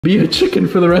Be a chicken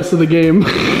for the rest of the game.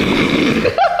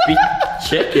 Be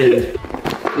chicken.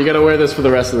 You gotta wear this for the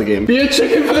rest of the game. Be a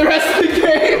chicken for the rest of the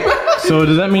game. So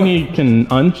does that mean he can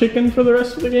unchicken for the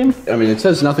rest of the game? I mean, it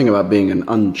says nothing about being an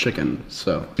unchicken,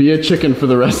 so. Be a chicken for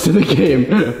the rest of the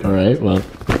game. All right, well.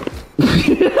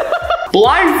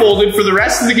 Blindfolded for the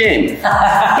rest of the game.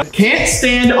 Can't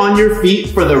stand on your feet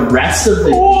for the rest of the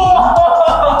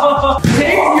game.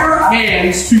 Take your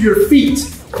hands to your feet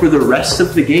for the rest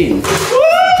of the game.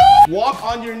 Walk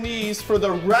on your knees for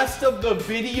the rest of the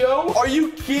video? Are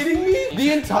you kidding me?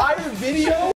 The entire video?